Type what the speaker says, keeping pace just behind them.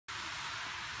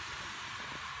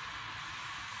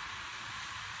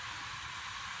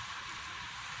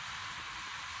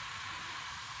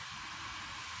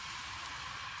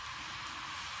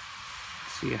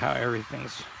see how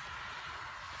everything's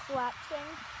collapsing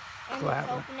and it's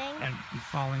collapsing opening. and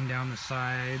falling down the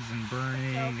sides and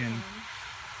burning and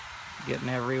getting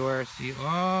everywhere. See,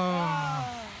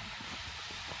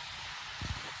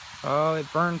 oh, it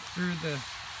burned through the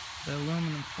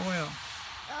aluminum foil.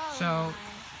 Oh, so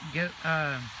get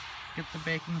the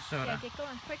baking soda. Yeah, get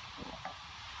going quick.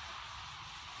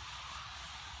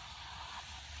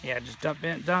 Yeah, just dump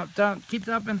in, dump, keep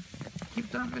dumping,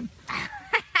 keep dumping.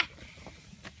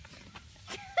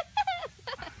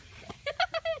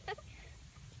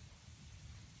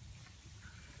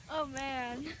 Oh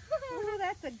man. Ooh,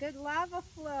 that's a good lava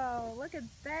flow. Look at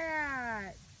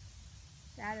that.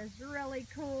 That is really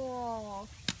cool.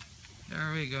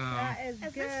 There we go. That is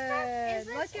good. Is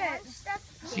this Look at stuff?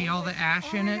 See all the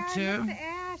ash in it God, too? look at the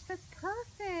ash. That's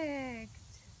perfect.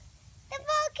 The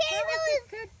volcano That was a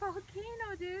good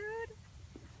volcano, dude.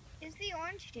 is the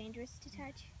orange dangerous to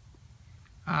touch?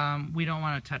 We don't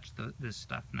want to touch this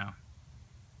stuff, no.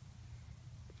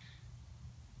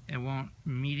 It won't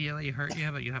immediately hurt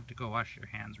you, but you have to go wash your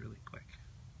hands really quick.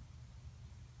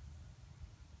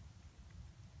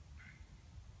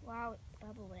 Wow, it's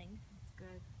bubbling. That's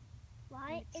good.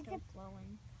 Why It's is still it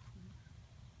flowing?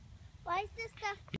 Why is this stuff